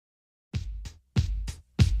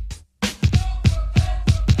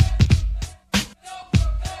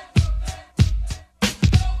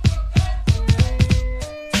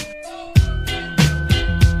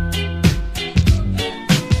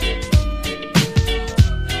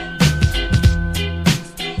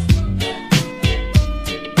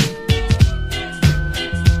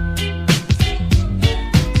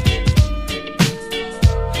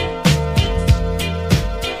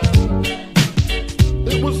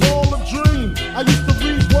I used to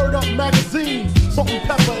read Word Up magazine, Salt and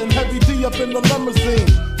Pepper and Heavy D up in the limousine,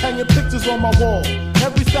 hanging pictures on my wall.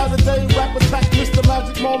 Every Saturday, rap attack Mr.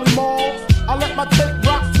 Magic Molly Mall. I let my tape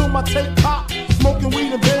rock till my tape pop, smoking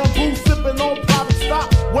weed and bamboo, sipping on private stock.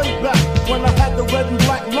 Way back when I had the red and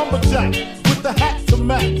black lumberjack with the hat to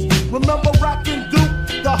match. Remember rockin'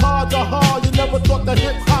 Duke, the hard, you never thought that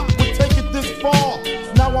hip hop would take it this far.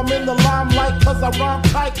 Now I'm in the limelight cause I rhyme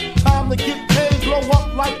tight. Time to get paid, blow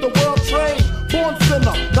up like the world trade. Born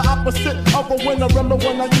sinner, the opposite of a winner. Remember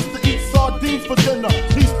when I used to eat sardines for dinner?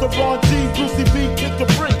 Peace to Ron G, Brucey B, Kid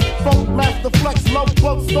Capri, Funk Master Flex, Love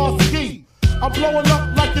Bug, Star Ski. I'm blowing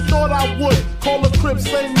up like you thought I would. Call a crib,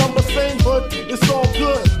 same number, same hood, it's all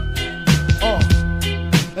good.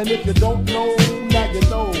 And if you don't know